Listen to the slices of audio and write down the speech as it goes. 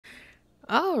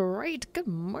Alright, good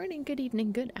morning, good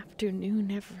evening, good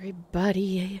afternoon,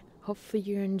 everybody. Hopefully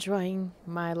you're enjoying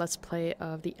my Let's Play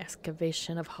of the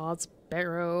Excavation of Hob's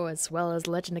Barrow, as well as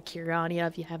Legend of Kyrania,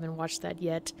 if you haven't watched that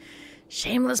yet.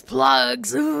 Shameless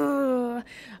plugs! Ooh!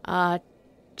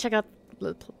 Check out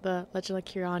the Legend of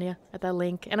Kyrania at that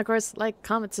link. And of course, like,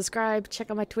 comment, subscribe, check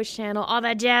out my Twitch channel, all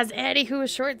that jazz. Anywho,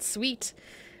 short, sweet.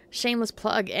 Shameless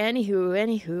plug.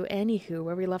 Anywho,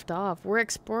 where we left off. We're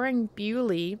exploring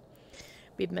Bewley.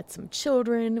 We've met some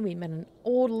children, we met an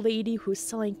old lady who's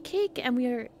selling cake, and we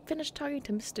are finished talking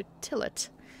to Mr. Tillett.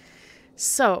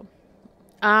 So,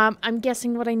 I'm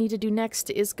guessing what I need to do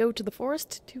next is go to the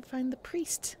forest to find the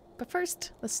priest. But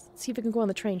first, let's see if we can go on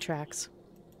the train tracks.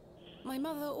 My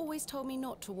mother always told me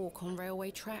not to walk on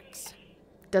railway tracks.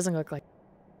 Doesn't look like.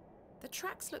 The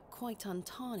tracks look quite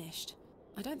untarnished.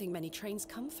 I don't think many trains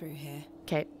come through here.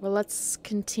 Okay, well, let's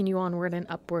continue onward and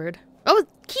upward. Oh,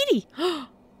 Kitty!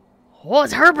 Oh,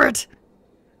 it's Herbert!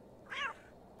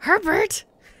 Herbert!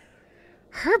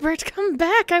 Herbert, come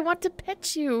back! I want to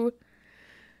pet you!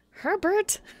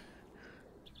 Herbert!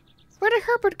 Where did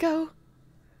Herbert go?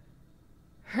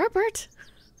 Herbert!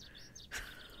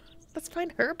 Let's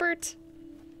find Herbert.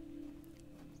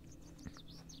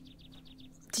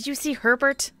 Did you see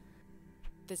Herbert?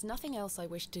 There's nothing else I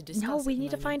wish to discuss. No, we need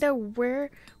to find out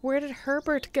where did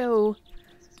Herbert go?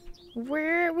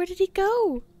 Where did he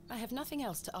go? I have nothing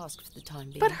else to ask for the time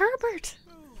being. But Herbert!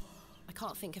 I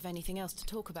can't think of anything else to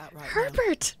talk about right now.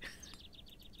 Herbert!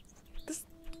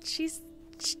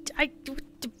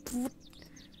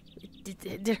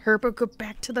 Did Herbert go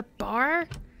back to the bar?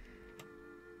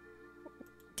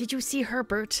 Did you see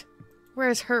Herbert?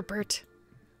 Where's Herbert?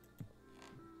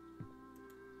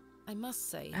 I must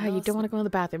say... you don't want to go in the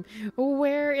bathroom.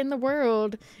 Where in the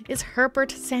world is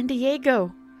Herbert San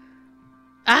Diego?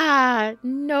 Ah,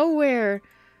 nowhere.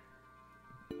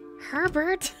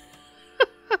 Herbert?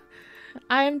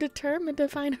 I am determined to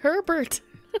find Herbert.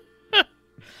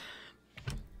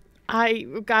 I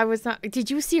was not... Did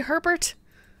you see Herbert?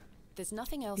 There's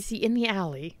nothing else. Is he in the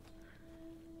alley?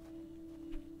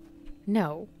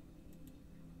 No.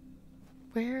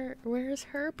 Where's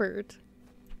Herbert?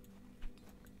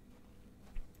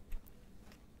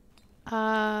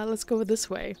 Let's go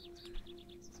this way.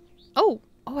 Oh,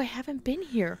 I haven't been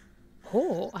here.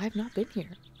 Oh, I have not been here.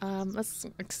 Let's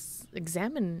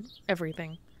examine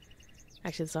everything.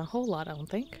 Actually, it's a whole lot, I don't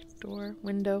think. Door,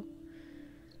 window.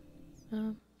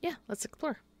 Yeah, let's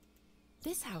explore.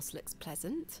 This house looks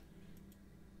pleasant.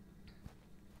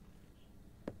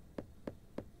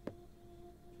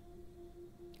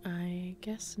 I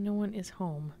guess no one is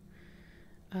home.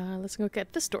 Let's look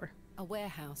at this door. A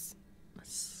warehouse.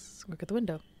 Let's look at the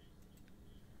window.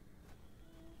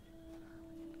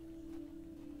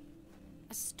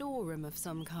 A storeroom of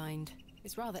some kind.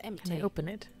 It's rather empty. Can I open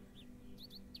it?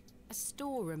 A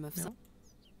storeroom of some...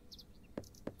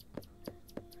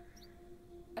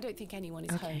 I don't think anyone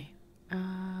is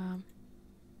home.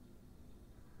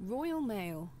 Royal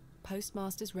Mail.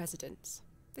 Postmaster's residence.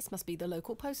 This must be the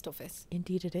local post office.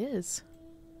 Indeed it is.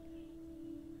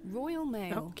 Royal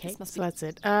Mail. Okay, so that's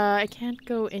it. I can't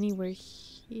go anywhere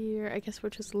here. I guess we'll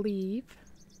just leave.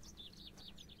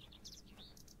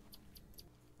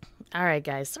 Alright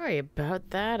guys, sorry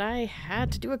about that. I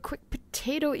had to do a quick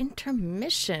potato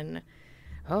intermission.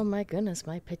 Oh my goodness,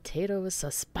 my potato is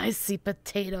a spicy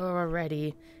potato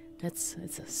already. It's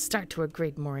a start to a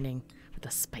great morning with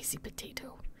a spicy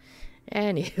potato.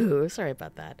 Anywho, sorry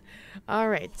about that.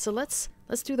 Alright, so let's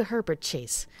do the Herbert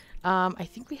chase. I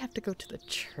think we have to go to the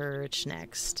church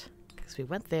next. Because we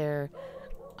went there.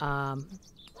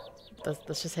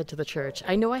 Let's just head to the church.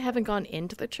 I know I haven't gone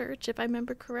into the church, if I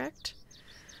remember correct.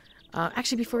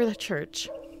 Actually, before the church,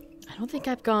 I don't think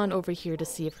I've gone over here to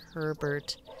see if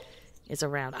Herbert is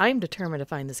around. I'm determined to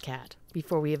find this cat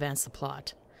before we advance the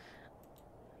plot.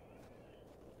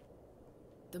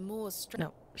 The more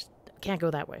no, can't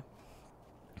go that way.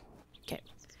 Okay,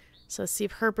 so let's see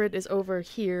if Herbert is over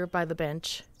here by the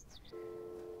bench.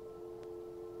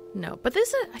 No, but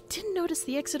I didn't notice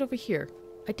the exit over here.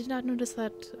 I did not notice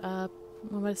that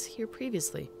when I was here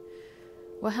previously.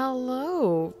 Well,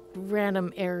 hello,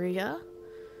 random area.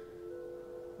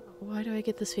 Why do I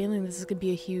get this feeling this is going to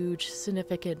be a huge,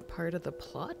 significant part of the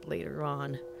plot later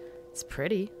on? It's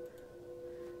pretty.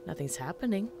 Nothing's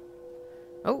happening.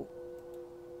 Oh,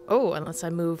 unless I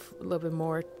move a little bit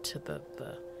more to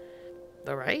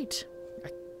the right.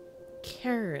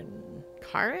 Karen?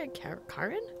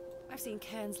 I've seen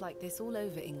cairns like this all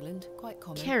over England. Quite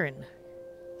common. Karen.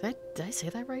 Did I say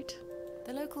that right?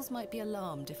 The locals might be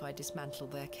alarmed if I dismantle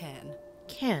their cairn.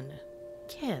 Ken.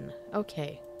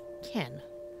 Okay. Ken.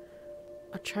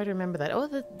 I'll try to remember that. Oh,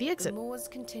 the The exit. moors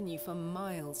continue for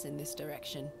miles in this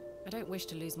direction. I don't wish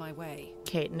to lose my way.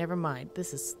 Okay, never mind.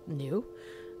 This is new.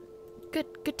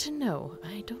 Good to know.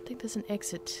 I don't think there's an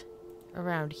exit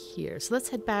around here. So let's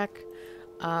head back.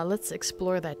 Let's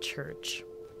explore that church.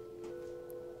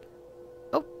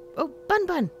 Oh, Bun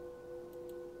Bun!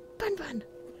 Bun Bun!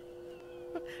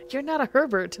 You're not a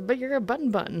Herbert, but you're a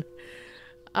Bun Bun.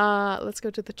 Let's go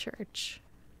to the church.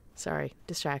 Sorry,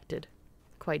 distracted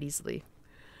quite easily.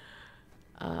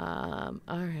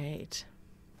 Alright.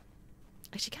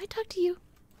 Actually, can I talk to you?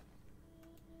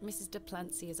 Mrs. de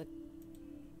Plancy is a...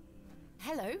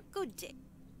 Hello, good day.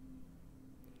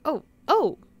 Oh.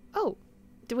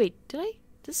 Wait, did I?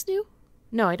 This new?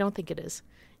 No, I don't think it is.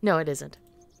 No, it isn't.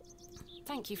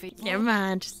 Thank you for... Never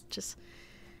mind, just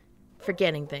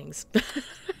forgetting things.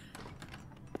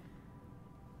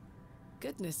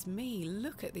 Goodness me,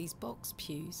 look at these box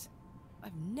pews.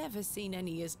 I've never seen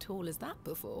any as tall as that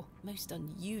before. Most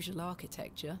unusual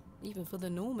architecture, even for the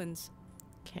Normans.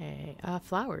 Okay,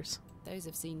 flowers. Those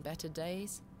have seen better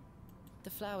days.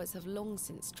 The flowers have long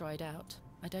since dried out.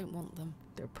 I don't want them.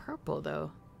 They're purple,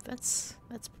 though. That's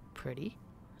pretty.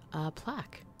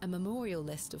 Plaque. A memorial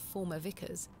list of former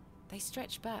vicars. They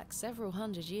stretch back several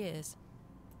hundred years.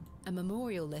 A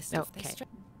memorial list of... Okay,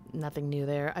 nothing new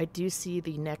there. I do see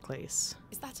the necklace.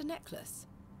 Is that a necklace?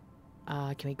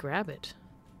 Can we grab it?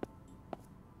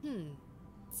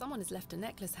 Someone has left a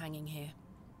necklace hanging here.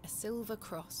 A silver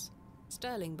cross.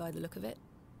 Sterling by the look of it.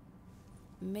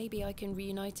 Maybe I can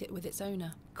reunite it with its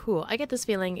owner. Cool. I get this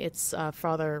feeling it's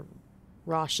Father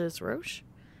Roche's Roche?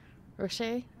 Roche?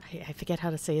 I forget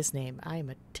how to say his name. I am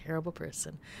a terrible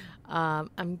person.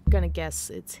 I'm gonna guess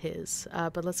it's his.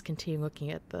 But let's continue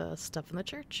looking at the stuff in the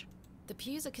church. The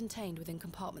pews are contained within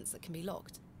compartments that can be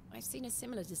locked. I've seen a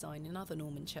similar design in other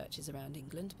Norman churches around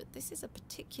England, but this is a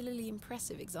particularly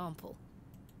impressive example.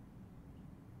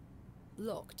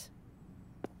 Locked.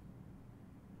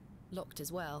 Locked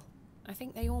as well. I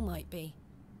think they all might be.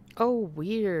 Oh,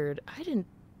 weird.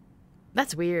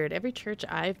 That's weird. Every church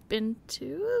I've been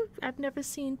to, I've never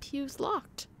seen pews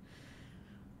locked.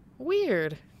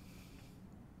 Weird.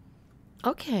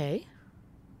 Okay.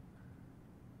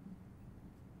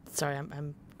 Sorry,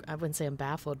 I wouldn't say I'm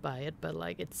baffled by it, but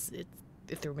like it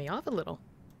threw me off a little.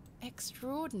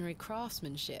 Extraordinary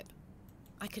craftsmanship.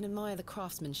 I can admire the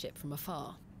craftsmanship from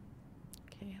afar.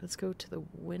 Okay, let's go to the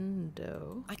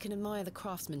window. I can admire the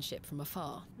craftsmanship from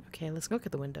afar. Okay, let's look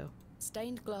at the window.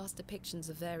 Stained glass depictions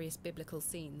of various biblical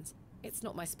scenes. It's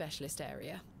not my specialist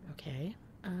area. Okay.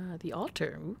 The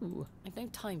altar. Ooh. I've no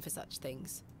time for such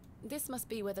things. This must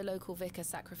be where the local vicar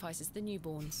sacrifices the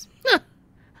newborns.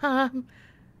 I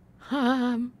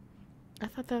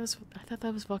thought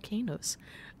that was volcanoes.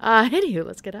 Anywho,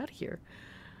 let's get out of here.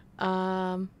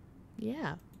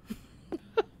 Yeah.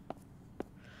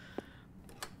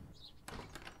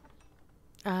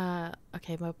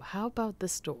 Okay, but how about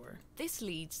this door? This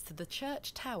leads to the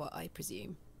church tower, I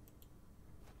presume.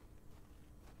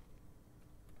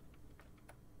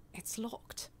 It's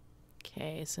locked.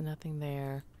 Okay, so nothing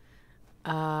there.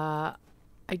 I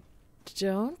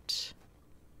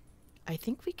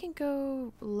think we can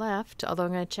go left, although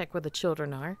I'm going to check where the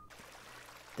children are.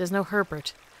 There's no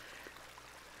Herbert.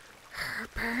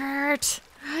 Herbert!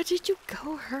 How did you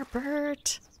go,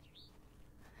 Herbert?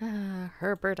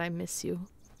 Herbert, I miss you.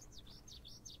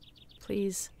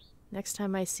 Please, next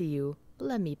time I see you,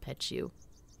 let me pet you.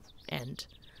 End.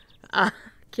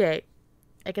 Okay.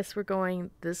 I guess we're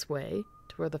going this way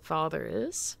to where the father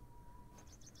is.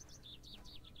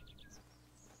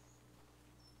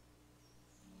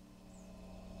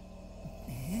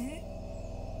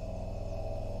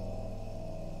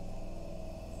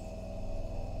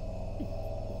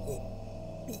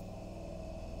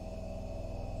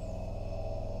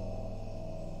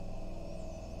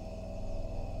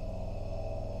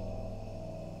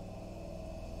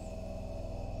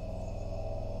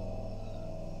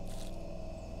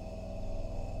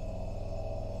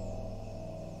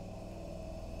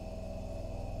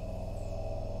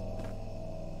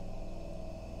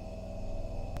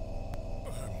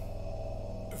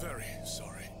 Very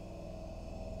sorry.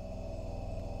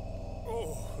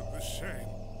 Oh, the shame.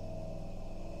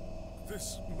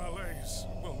 This malaise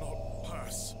will not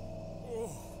pass.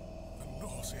 Oh, the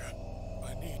nausea.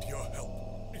 I need your help,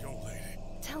 young lady.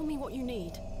 Tell me what you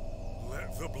need.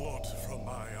 Let the blood from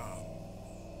my arm.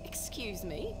 Excuse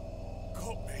me?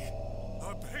 Cut me.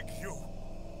 I beg you.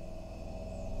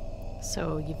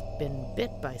 So you've been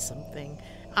bit by something.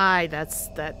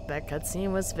 That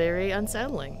cutscene was very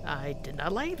unsettling. I did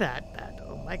not like that.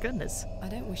 Oh my goodness. I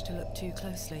don't wish to look too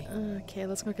closely. Okay,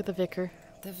 let's look at the vicar.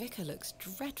 The vicar looks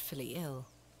dreadfully ill.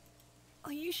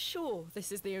 Are you sure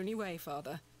this is the only way,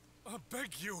 Father? I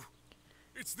beg you.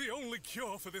 It's the only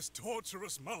cure for this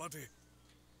torturous malady.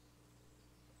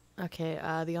 Okay,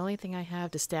 the only thing I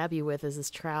have to stab you with is this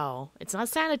trowel. It's not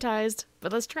sanitized,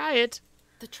 but let's try it.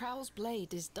 The trowel's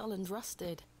blade is dull and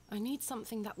rusted. I need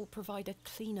something that will provide a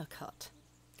cleaner cut.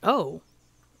 Oh.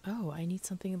 Oh, I need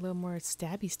something a little more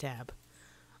stabby stab.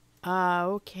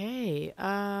 Okay.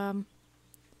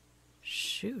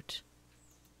 Shoot.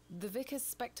 The vicar's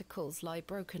spectacles lie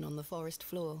broken on the forest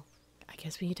floor. I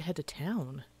guess we need to head to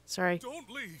town. Sorry. Don't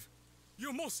leave.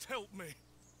 You must help me.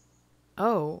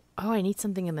 Oh, I need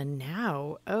something in the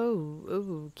now. Oh,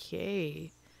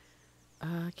 okay.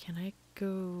 Can I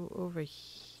go over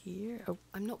here? Oh,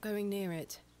 I'm not going near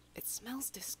it. It smells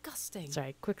disgusting. sorry,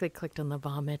 I quickly clicked on the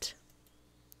vomit.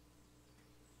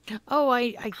 Oh,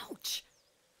 I Ouch!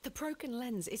 The broken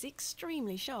lens is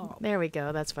extremely sharp. there we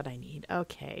go. That's what I need.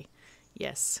 Okay.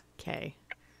 Yes. Okay.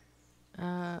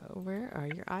 Where are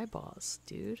your eyeballs,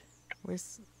 dude?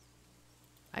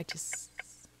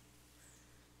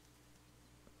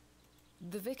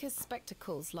 The vicar's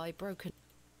spectacles lie broken.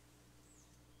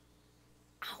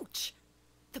 Ouch!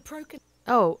 The broken...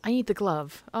 Oh, I need the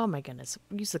glove. Oh my goodness.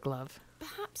 Use the glove.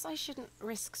 Perhaps I shouldn't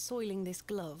risk soiling this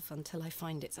glove until I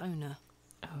find its owner.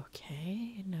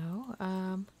 Okay, no.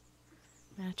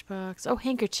 Matchbox. Oh,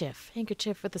 handkerchief.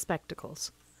 Handkerchief with the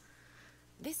spectacles.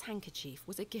 This handkerchief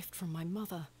was a gift from my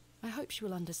mother. I hope she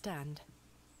will understand.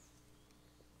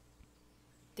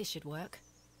 This should work.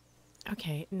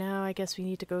 Okay, now I guess we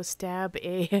need to go stab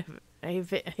a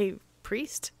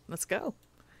priest. Let's go.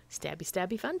 Stabby,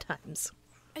 stabby fun times.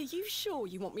 Are you sure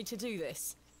you want me to do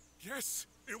this? Yes,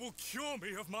 it will cure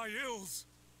me of my ills.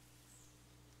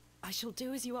 I shall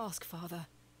do as you ask, Father.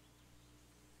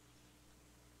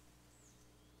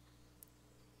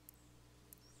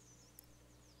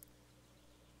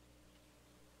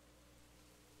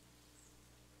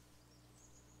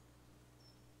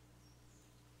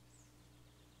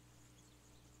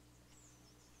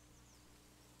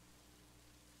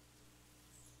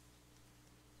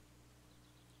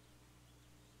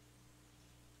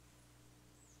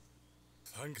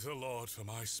 Thank the Lord for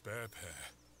my spare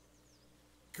pair.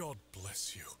 God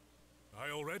bless you. I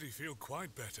already feel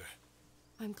quite better.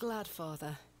 I'm glad,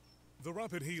 Father. The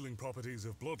rapid healing properties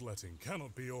of bloodletting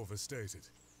cannot be overstated.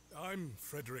 I'm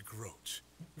Frederick Roach,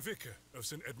 Vicar of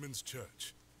St. Edmund's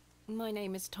Church. My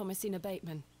name is Thomasina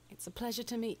Bateman. It's a pleasure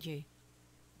to meet you.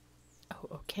 Oh,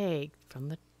 okay. From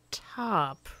the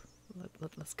top.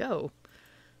 Let's go.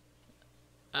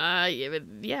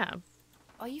 Yeah.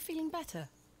 Are you feeling better?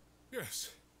 Yes,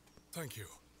 thank you.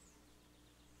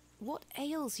 What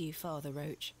ails you, Father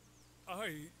Roach?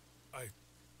 I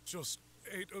just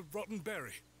ate a rotten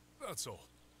berry, that's all.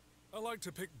 I like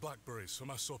to pick blackberries for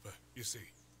my supper, you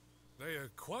see. They are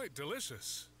quite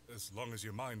delicious, as long as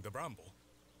you mind the bramble.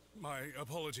 My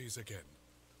apologies again.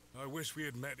 I wish we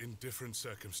had met in different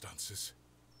circumstances.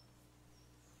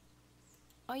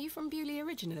 Are you from Bewley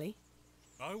originally?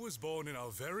 I was born in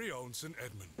our very own St.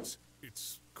 Edmunds.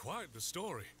 It's quite the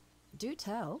story. Do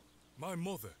tell. My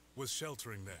mother was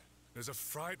sheltering there as a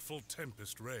frightful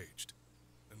tempest raged.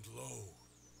 And lo,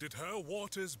 did her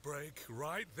waters break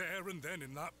right there and then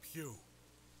in that pew.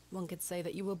 One could say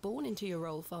that you were born into your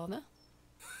role, Father.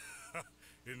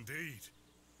 Indeed.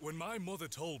 When my mother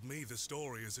told me the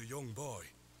story as a young boy,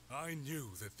 I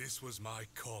knew that this was my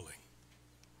calling.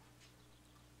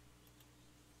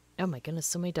 Oh my goodness,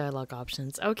 so many dialogue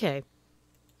options. Okay.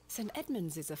 St.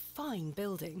 Edmund's is a fine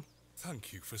building.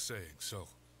 Thank you for saying so.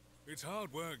 It's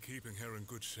hard work keeping her in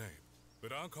good shape,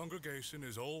 but our congregation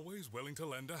is always willing to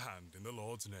lend a hand in the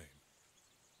Lord's name.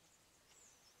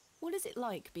 What is it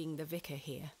like being the vicar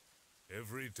here?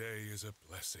 Every day is a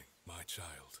blessing, my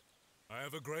child. I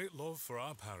have a great love for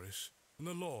our parish, and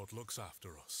the Lord looks after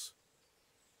us.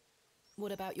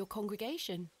 What about your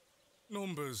congregation?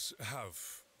 Numbers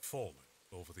have fallen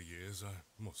over the years,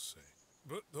 I must say.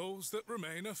 But those that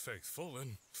remain are faithful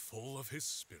and full of his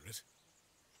spirit.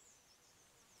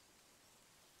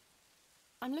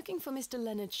 I'm looking for Mr.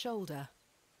 Leonard Shoulder.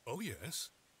 Oh, yes?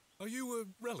 Are you a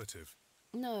relative?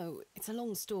 No, it's a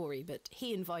long story, but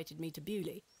he invited me to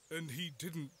Bewley. And he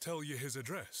didn't tell you his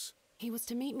address? He was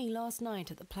to meet me last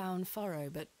night at the Plough and Furrow,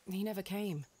 but he never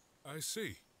came. I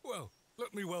see. Well,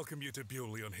 let me welcome you to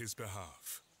Bewley on his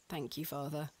behalf. Thank you,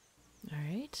 Father. All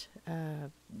right.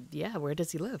 Yeah, where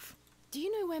does he live? Do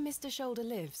you know where Mr. Shoulder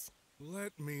lives?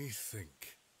 Let me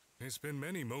think. It's been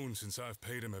many moons since I've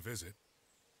paid him a visit.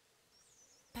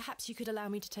 Perhaps you could allow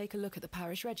me to take a look at the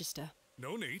parish register.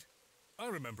 No need. I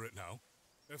remember it now.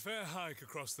 A fair hike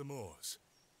across the moors.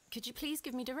 Could you please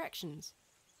give me directions?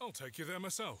 I'll take you there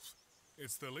myself.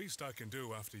 It's the least I can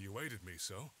do after you aided me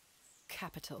so.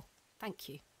 Capital. Thank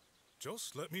you.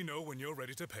 Just let me know when you're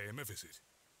ready to pay him a visit.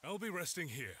 I'll be resting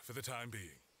here for the time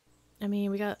being. I mean,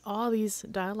 we got all these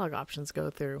dialogue options to go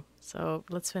through. So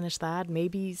let's finish that.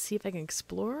 Maybe see if I can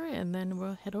explore, and then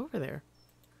we'll head over there.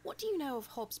 What do you know of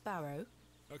Hob's Barrow?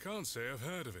 I can't say I've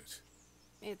heard of it.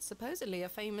 It's supposedly a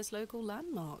famous local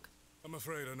landmark. I'm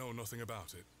afraid I know nothing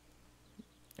about it.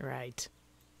 Right.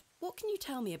 What can you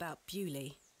tell me about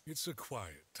Bewley? It's a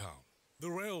quiet town.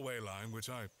 The railway line, which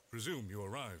I presume you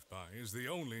arrived by, is the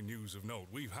only news of note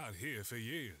we've had here for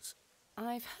years.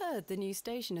 I've heard the new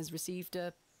station has received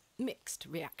a mixed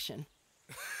reaction.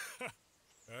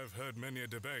 I've heard many a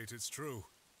debate, it's true.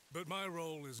 But my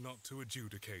role is not to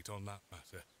adjudicate on that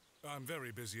matter. I'm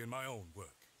very busy in my own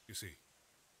work, you see.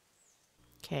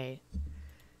 Okay.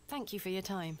 Thank you for your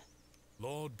time.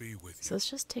 Lord be with you. So let's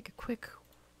just take a quick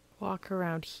walk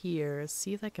around here,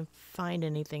 see if I can find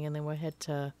anything, and then we'll head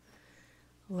to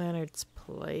Leonard's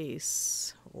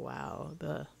place. Wow,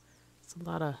 there's a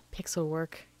lot of pixel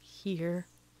work here.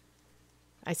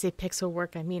 I say pixel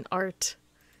work, I mean art.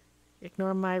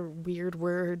 Ignore my weird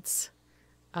words.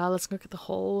 Let's look at the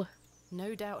hole.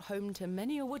 No doubt home to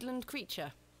many a woodland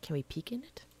creature. Can we peek in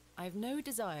it? I've no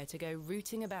desire to go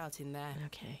rooting about in there.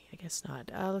 Okay, I guess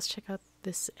not. Let's check out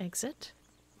this exit.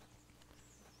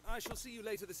 I shall see you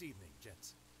later this evening,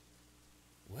 gents.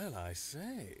 Well, I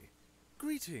say.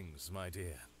 Greetings, my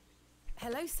dear.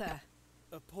 Hello, sir.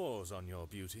 A pause on your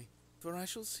beauty, for I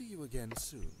shall see you again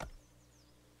soon.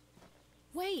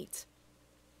 Wait.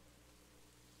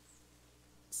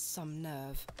 Some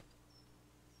nerve.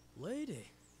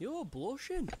 Lady, you're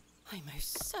blushing. I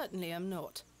most certainly am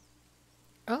not.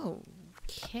 Oh,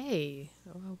 okay.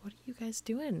 What are you guys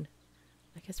doing?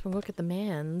 I guess we'll look at the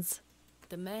mans.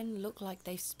 The men look like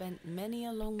they've spent many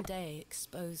a long day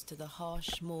exposed to the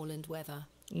harsh moorland weather.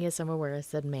 Yes, I'm aware I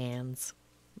said mans.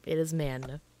 It is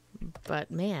men. But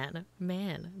mans.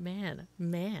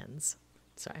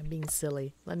 Sorry, I'm being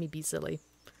silly. Let me be silly.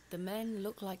 The men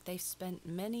look like they've spent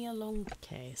many a long...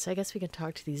 Okay, so I guess we can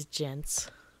talk to these gents.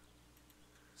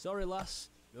 Sorry, lass.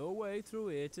 No way through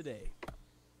here today.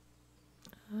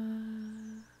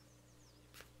 From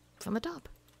the top.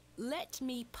 Let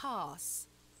me pass.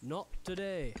 Not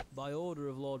today, by order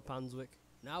of Lord Panswick.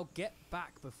 Now get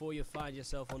back before you find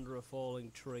yourself under a falling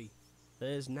tree.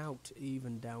 There's nought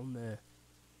even down there.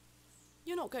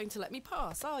 You're not going to let me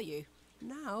pass, are you?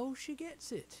 Now she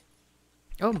gets it.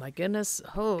 Oh my goodness.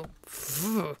 Oh,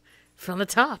 from the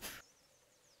top.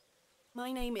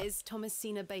 My name is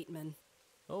Thomasina Bateman.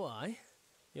 Oh, aye?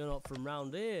 You're not from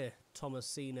round here,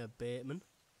 Thomasina Bateman.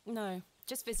 No,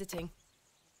 just visiting.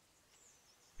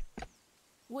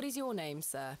 What is your name,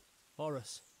 sir?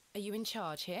 Horace. Are you in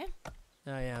charge here?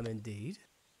 I am indeed.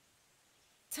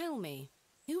 Tell me,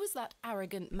 who was that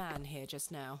arrogant man here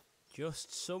just now?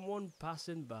 Just someone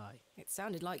passing by. It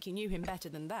sounded like you knew him better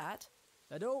than that.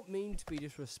 I don't mean to be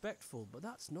disrespectful, but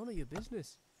that's none of your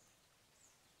business.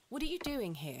 What are you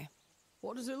doing here?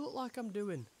 What does it look like I'm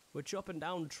doing? We're chopping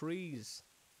down trees.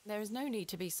 There is no need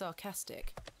to be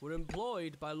sarcastic. We're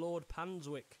employed by Lord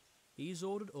Panswick. He's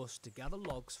ordered us to gather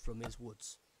logs from his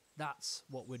woods. That's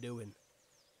what we're doing.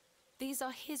 These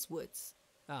are his woods.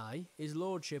 Aye, his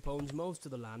lordship owns most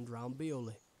of the land round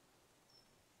Bewley.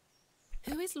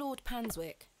 Who is Lord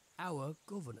Panswick? Our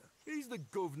governor. He's the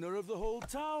governor of the whole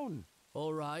town.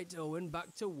 All right, Owen,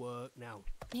 back to work now.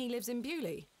 He lives in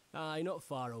Bewley. Aye, not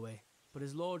far away. But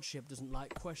his lordship doesn't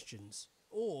like questions.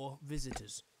 Or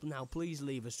visitors. Now please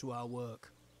leave us to our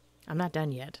work. I'm not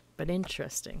done yet, but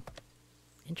interesting.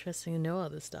 Interesting to know all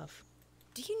this stuff.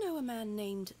 Do you know a man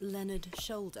named Leonard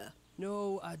Shoulder?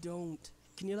 No, I don't.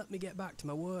 Can you let me get back to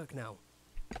my work now?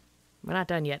 We're not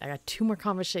done yet. I got 2 more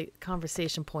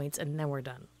conversation points, and then we're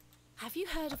done. Have you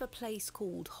heard of a place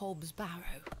called Hob's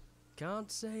Barrow?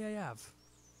 Can't say I have.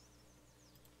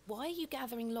 Why are you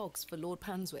gathering logs for Lord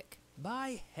Panswick?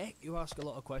 By heck, you ask a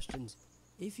lot of questions.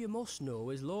 If you must know,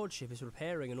 his lordship is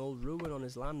repairing an old ruin on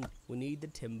his land. We need the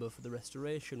timber for the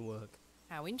restoration work.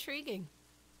 How intriguing.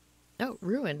 Oh,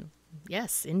 ruin.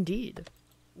 Yes, indeed.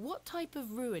 What type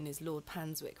of ruin is Lord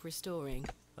Panswick restoring?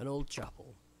 An old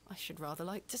chapel. I should rather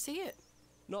like to see it.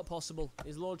 Not possible.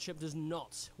 His lordship does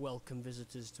not welcome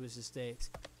visitors to his estate.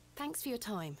 Thanks for your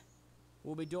time.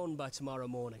 We'll be done by tomorrow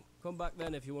morning. Come back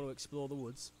then if you want to explore the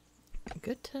woods.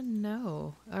 Good to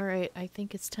know. Alright, I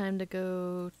think it's time to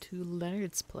go to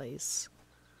Leonard's place.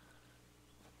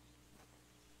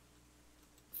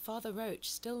 Father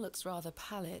Roach still looks rather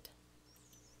pallid.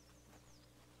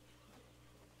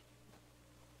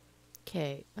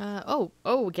 Okay.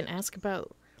 We can ask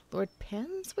about Lord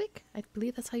Panswick? I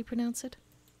believe that's how you pronounce it.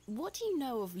 what do you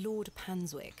know of Lord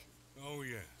Panswick? Oh,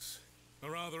 yes. A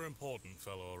rather important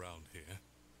fellow around here.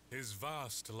 His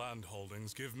vast land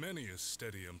holdings give many a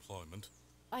steady employment.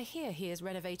 I hear he is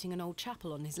renovating an old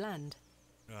chapel on his land.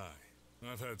 Aye,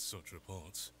 I've heard such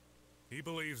reports. He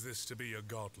believes this to be a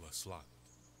godless land.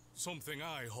 Something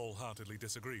I wholeheartedly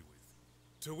disagree with.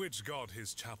 To which god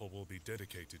his chapel will be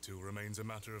dedicated to remains a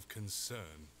matter of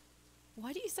concern.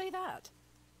 Why do you say that?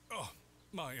 Oh,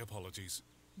 my apologies.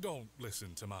 Don't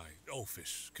listen to my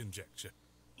oafish conjecture.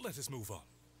 Let us move on.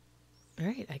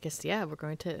 Alright, I guess, yeah, we're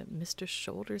going to Mr.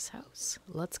 Shoulder's house.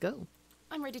 Let's go.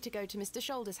 I'm ready to go to Mr.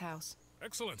 Shoulder's house.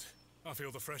 Excellent. I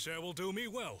feel the fresh air will do me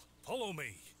well. Follow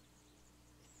me.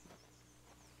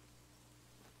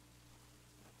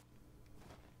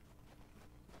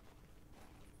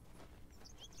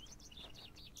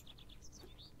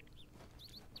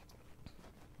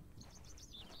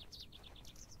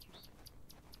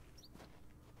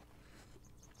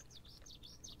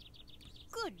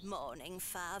 Good morning,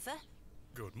 Father.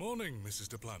 Good morning, Mrs.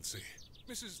 Duplancy.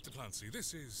 Mrs. Duplancy,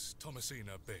 this is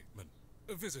Thomasina Bateman,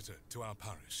 a visitor to our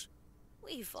parish.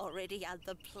 We've already had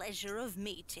the pleasure of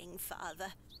meeting, Father.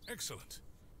 Excellent.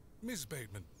 Miss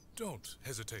Bateman, don't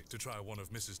hesitate to try one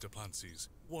of Mrs. Duplancy's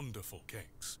wonderful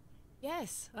cakes.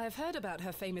 Yes, I've heard about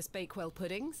her famous Bakewell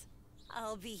puddings.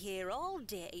 I'll be here all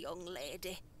day, young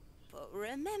lady. But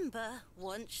remember,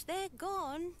 once they're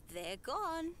gone, they're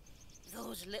gone.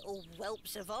 Those little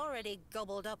whelps have already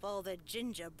gobbled up all the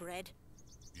gingerbread.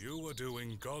 You are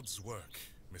doing God's work,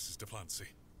 Mrs. Duplancy.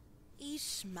 He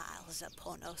smiles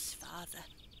upon us, Father.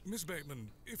 Miss Bateman,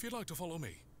 if you'd like to follow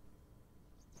me.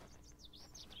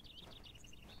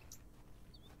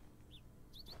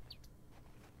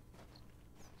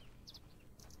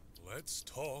 Let's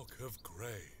talk of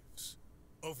graves,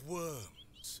 of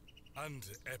worms, and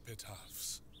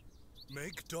epitaphs.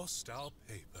 Make dust our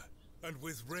paper, and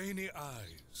with rainy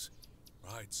eyes,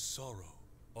 write sorrow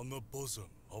on the bosom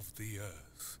of the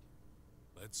earth.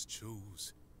 Let's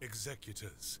choose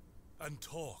executors, and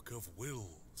talk of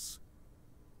wills.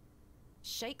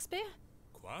 Shakespeare?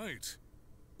 Quite.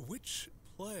 Which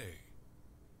play?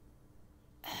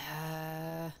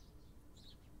 Ah,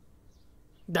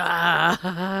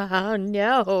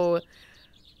 no.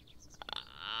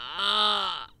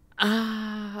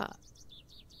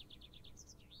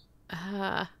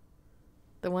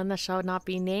 The one that shall not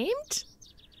be named?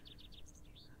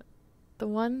 The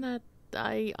one that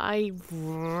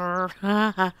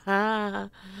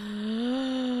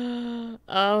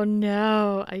Oh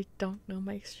no, I don't know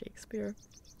my Shakespeare.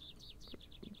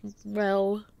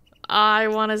 Well, I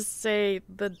want to say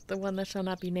the one that shall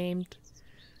not be named.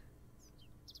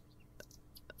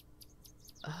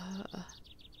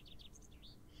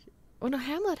 Oh no,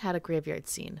 Hamlet had a graveyard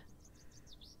scene.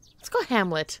 Let's go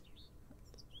Hamlet.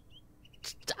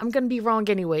 I'm gonna be wrong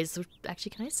anyways. So actually,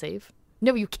 can I save?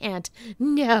 No, you can't.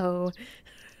 No.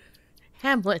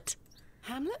 Hamlet.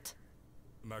 Hamlet?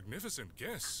 Magnificent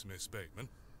guess, Miss Bateman,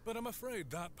 but I'm afraid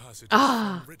that passage is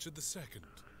from Richard II.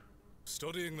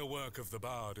 Studying the work of the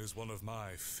bard is one of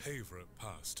my favorite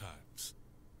pastimes.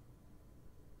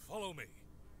 Follow me.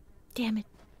 Damn it.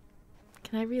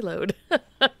 Can I reload?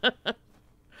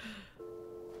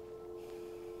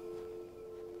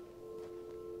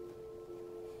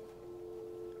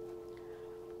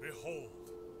 Behold,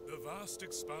 the vast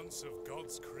expanse of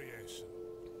God's creation.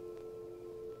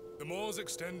 The moors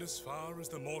extend as far as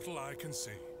the mortal eye can see.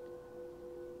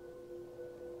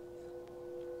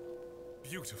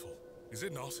 Beautiful, is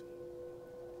it not?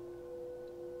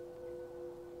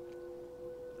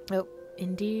 Oh,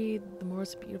 indeed, the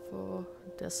moors are beautiful.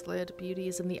 Desolate beauty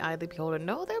is in the eye of the beholder.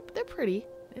 No, they're pretty.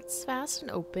 It's vast and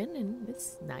open, and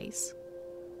it's nice.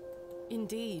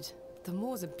 Indeed, the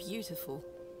moors are beautiful.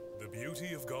 The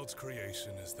beauty of God's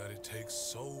creation is that it takes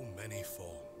so many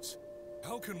forms.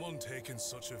 How can one take in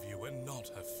such a view and not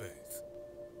have faith?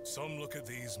 Some look at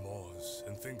these moors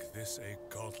and think this a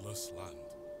godless land.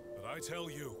 But I tell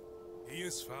you, he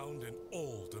is found in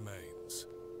all domains.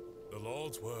 The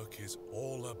Lord's work is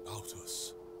all about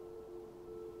us.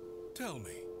 Tell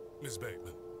me, Miss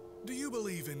Bateman, do you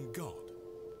believe in God?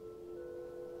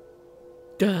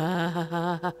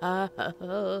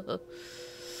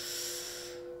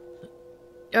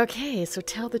 Okay, so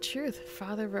tell the truth.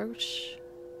 Father Roche,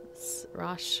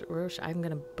 I'm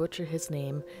gonna butcher his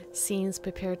name, seems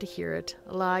prepared to hear it.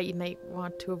 A lie you might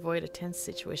want to avoid a tense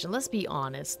situation. Let's be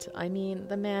honest. I mean,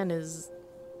 the man has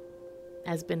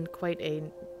been quite a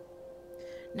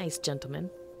nice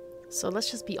gentleman. So let's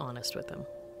just be honest with him.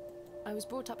 I was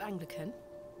brought up Anglican.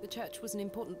 The church was an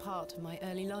important part of my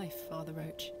early life, Father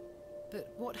Roche.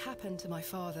 But what happened to my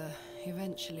father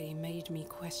eventually made me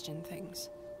question things.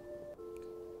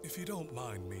 If you don't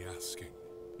mind me asking,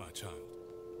 my child,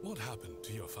 what happened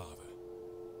to your father?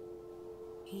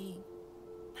 He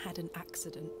had an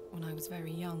accident when I was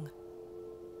very young.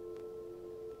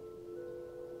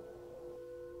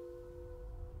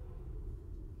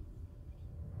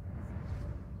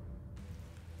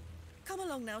 Come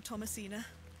along now, Thomasina.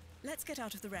 Let's get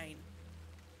out of the rain.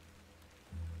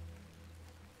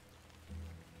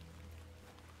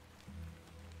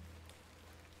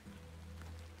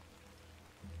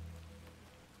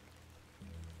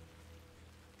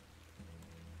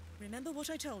 Remember what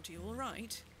I told you, all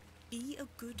right? Be a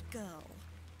good girl.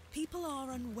 People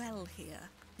are unwell here.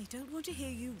 They don't want to hear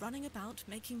you running about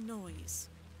making noise.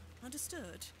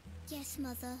 Understood? Yes,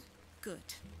 Mother.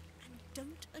 Good. And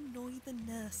don't annoy the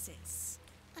nurses.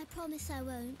 I promise I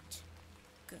won't.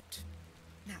 Good.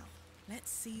 Now,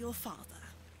 let's see your father.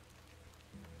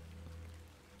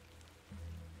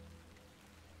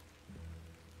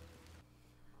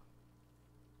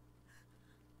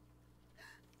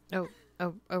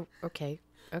 Oh, okay.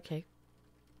 Okay.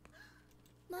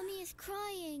 Mummy is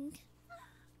crying.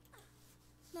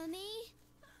 Mummy?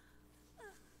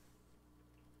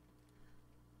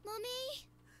 Mummy?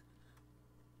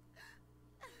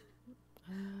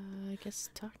 I guess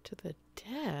talk to the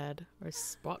dad.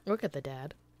 Or look at the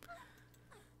dad.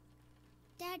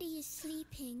 Daddy is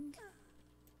sleeping.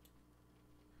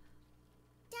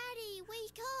 Daddy,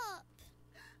 wake up!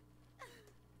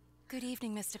 Good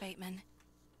evening, Mr. Bateman.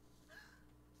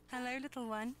 Hello, little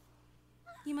one.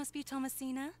 You must be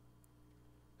Thomasina?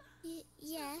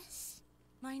 Yes.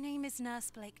 My name is Nurse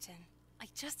Blaketon. I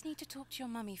just need to talk to your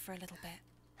mummy for a little bit.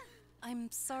 I'm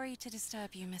sorry to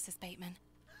disturb you, Mrs. Bateman.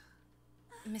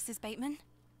 Mrs. Bateman?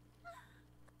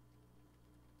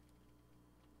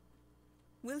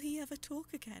 Will he ever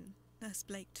talk again, Nurse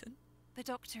Blaketon? The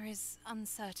doctor is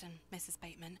uncertain, Mrs.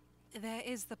 Bateman. There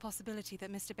is the possibility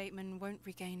that Mr. Bateman won't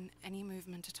regain any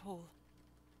movement at all.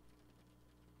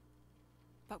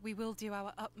 But we will do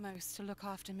our utmost to look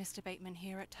after Mr. Bateman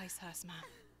here at Ticehurst, ma'am.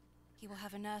 He will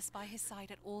have a nurse by his side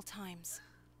at all times,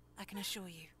 I can assure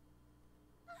you.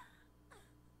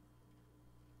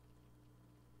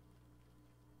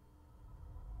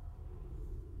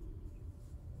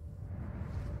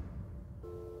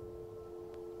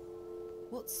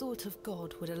 What sort of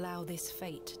god would allow this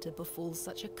fate to befall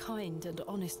such a kind and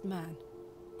honest man?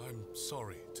 I'm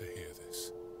sorry to hear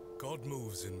this. God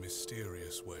moves in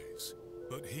mysterious ways,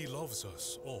 but he loves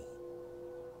us all.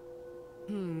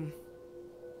 Come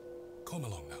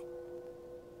along now.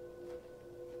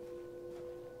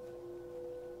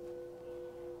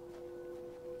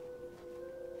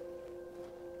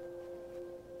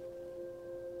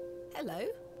 Hello.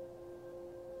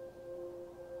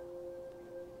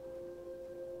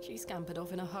 She scampered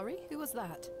off in a hurry. Who was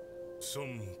that?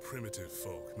 Some primitive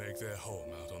folk make their home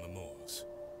out on the moors.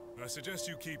 I suggest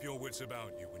you keep your wits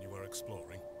about you when you are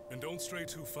exploring, and don't stray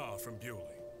too far from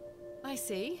Bewley. I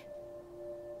see.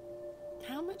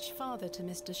 How much farther to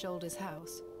Mr. Shoulder's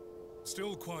house?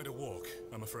 Still quite a walk,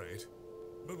 I'm afraid.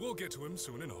 But we'll get to him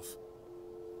soon enough.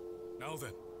 Now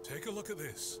then, take a look at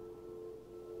this.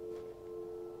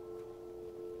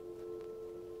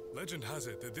 Legend has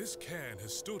it that this cairn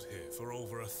has stood here for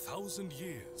over 1,000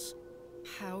 years.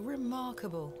 How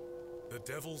remarkable. The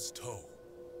Devil's Toe.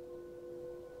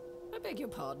 I beg your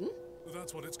pardon?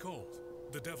 That's what it's called.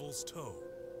 The Devil's Toe.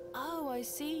 Oh, I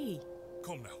see.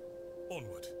 Come now,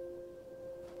 onward.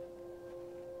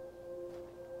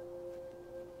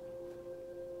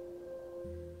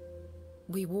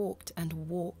 We walked and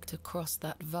walked across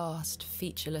that vast,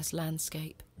 featureless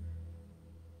landscape.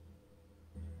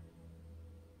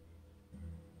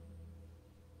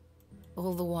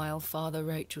 All the while, Father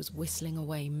Roach was whistling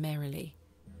away merrily.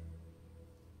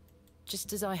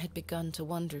 Just as I had begun to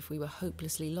wonder if we were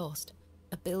hopelessly lost,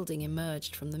 a building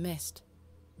emerged from the mist.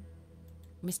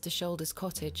 Mr. Shoulder's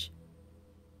cottage.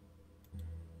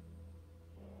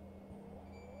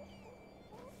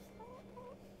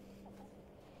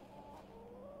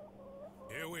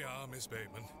 Here we are, Miss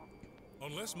Bateman.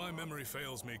 Unless my memory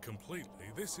fails me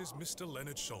completely, this is Mr.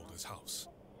 Leonard Shoulder's house.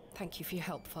 Thank you for your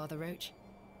help, Father Roach.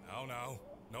 Now,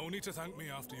 no need to thank me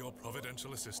after your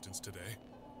providential assistance today.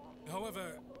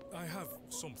 However, I have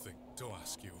something to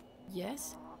ask you.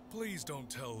 Yes? Please don't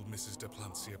tell Mrs. de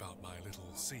Plancy about my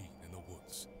little scene in the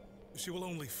woods. She will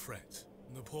only fret.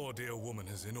 The poor dear woman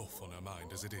has enough on her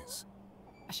mind as it is.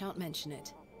 I shan't mention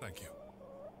it. Thank you.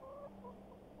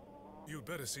 You'd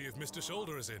better see if Mr.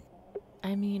 Shoulder is in.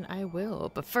 I mean, I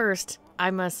will, but first, I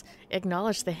must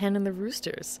acknowledge the hen and the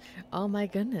roosters. Oh my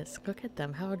goodness, look at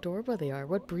them, how adorable they are.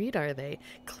 What breed are they?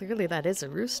 Clearly that is a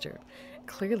rooster.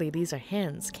 Clearly these are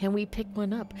hens. Can we pick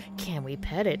one up? Can we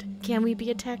pet it? Can we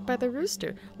be attacked by the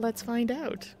rooster? Let's find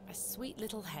out. A sweet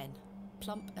little hen,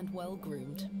 plump and well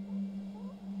groomed.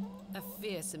 A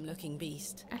fearsome looking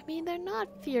beast. I mean, they're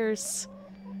not fierce.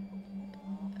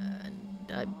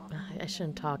 I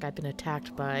shouldn't talk. I've been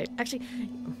attacked by... Actually,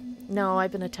 no,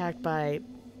 I've been attacked by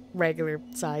regular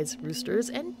size roosters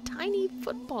and tiny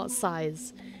football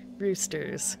size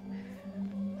roosters.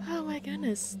 Oh my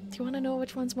goodness. Do you want to know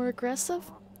which one's more aggressive?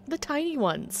 The tiny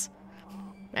ones.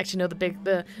 Actually, no,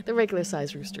 the regular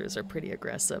size roosters are pretty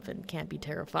aggressive and can be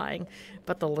terrifying.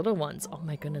 But the little ones, oh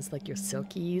my goodness, like your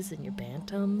silkies and your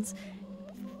bantams,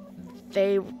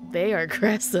 they are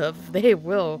aggressive. They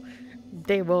will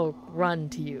run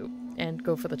to you and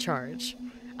go for the charge.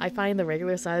 I find the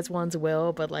regular size ones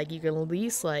will, but like you can at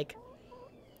least like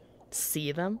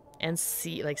see them and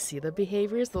see the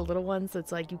behaviors. The little ones,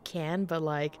 it's like you can, but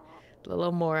like a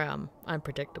little more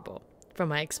unpredictable from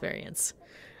my experience.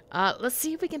 Let's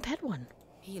see if we can pet one.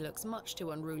 He looks much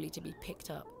too unruly to be picked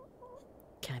up.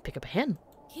 Can I pick up a hen?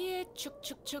 Here, chuk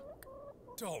chuk chuk.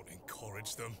 Don't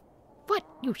encourage them. What?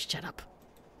 You shut up.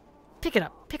 Pick it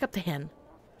up. Pick up the hen.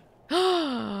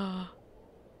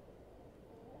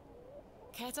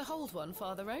 Care to hold one,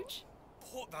 Father Roach?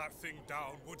 Put that thing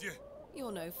down, would you?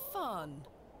 You're no fun.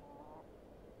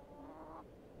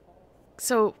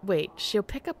 So wait, she'll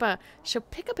pick up a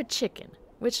chicken,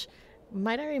 which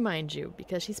might I remind you,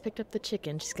 because she's picked up the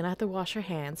chicken, she's gonna have to wash her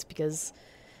hands because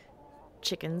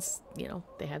chickens, you know,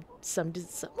 they have some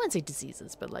I wouldn't say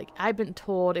diseases, but like I've been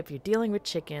told if you're dealing with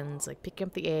chickens, like picking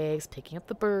up the eggs, picking up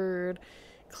the bird,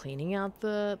 cleaning out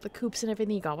the coops and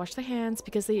everything, you gotta wash the hands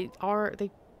because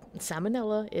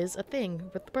salmonella is a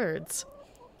thing with the birds.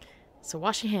 So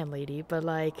wash your hand, lady. But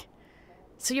like,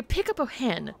 so you pick up a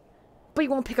hen, but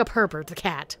you won't pick up Herbert the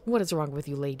cat. What is wrong with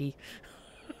you, lady?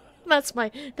 That's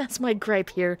my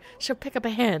gripe here. She'll pick up a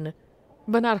hen,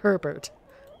 but not Herbert.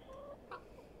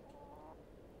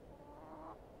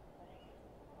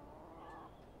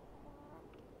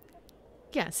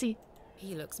 Yeah, see?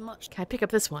 He looks much... Can I pick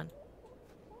up this one?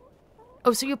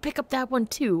 Oh, so you pick up that one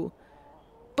too,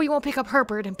 but you won't pick up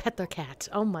Herbert and pet the cat.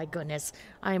 Oh my goodness.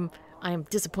 I'm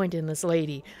disappointed in this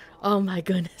lady. Oh my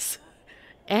goodness.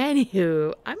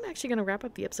 Anywho, I'm actually going to wrap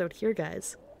up the episode here,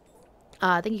 guys.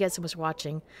 Thank you guys so much for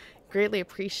watching. Greatly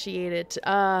appreciate it.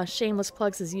 Shameless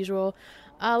plugs as usual.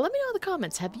 Let me know in the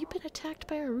comments. Have you been attacked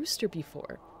by a rooster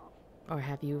before? Or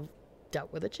have you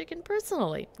dealt with a chicken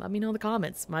personally? Let me know in the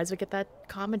comments. Might as well get that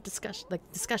comment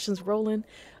discussions rolling.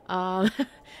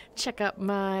 Check out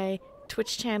my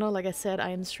Twitch channel. Like I said, I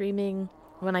am streaming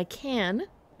when I can,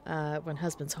 when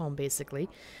husband's home basically,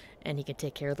 and he can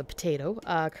take care of the potato.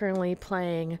 Currently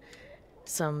playing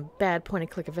some bad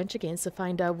point-and-click adventure games to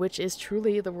find out which is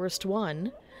truly the worst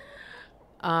one.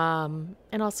 And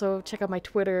also check out my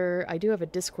Twitter. I do have a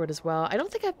Discord as well. I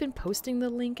don't think I've been posting the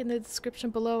link in the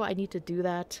description below. I need to do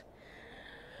that.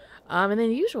 And then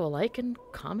the usual, like and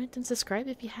comment and subscribe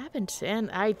if you haven't. And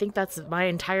I think that's my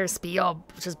entire spiel.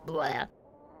 Just blah.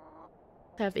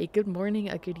 Have a good morning,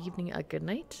 a good evening, a good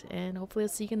night, and hopefully I'll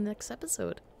see you in the next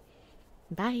episode.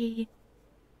 Bye.